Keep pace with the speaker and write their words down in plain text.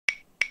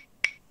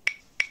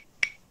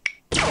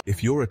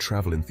If you're a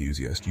travel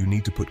enthusiast, you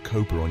need to put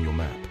Koper on your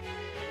map.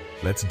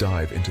 Let's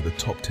dive into the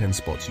top 10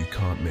 spots you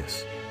can't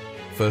miss.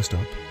 First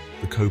up,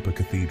 the Koper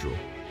Cathedral.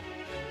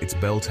 Its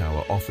bell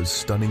tower offers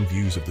stunning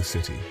views of the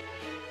city.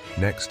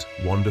 Next,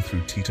 wander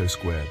through Tito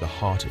Square, the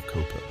heart of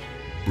Koper,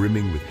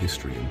 brimming with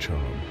history and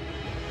charm.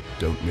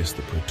 Don't miss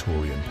the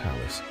Praetorian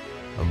Palace,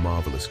 a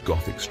marvelous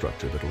Gothic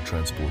structure that'll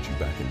transport you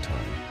back in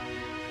time.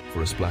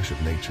 For a splash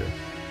of nature,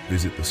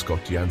 visit the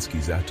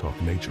Skotjanski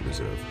Zatok Nature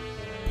Reserve,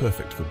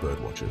 perfect for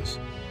birdwatchers.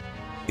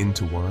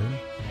 Into wine?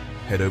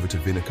 Head over to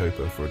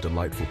Koper for a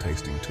delightful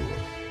tasting tour.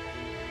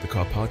 The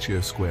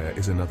Koper Square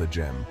is another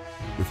gem,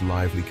 with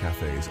lively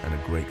cafes and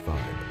a great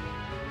vibe.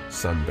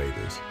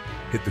 Sunbathers,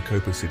 hit the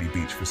Koper City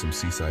beach for some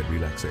seaside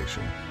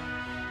relaxation.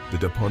 The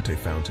Da Ponte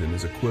Fountain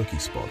is a quirky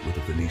spot with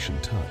a Venetian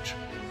touch.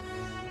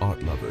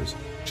 Art lovers,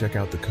 check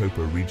out the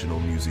Koper Regional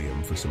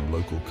Museum for some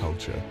local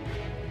culture.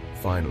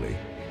 Finally,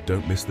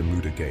 don't miss the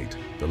Muda Gate,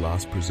 the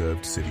last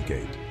preserved city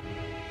gate.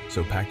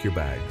 So pack your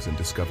bags and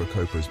discover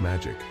Koper's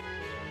magic.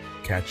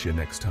 Catch you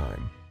next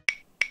time.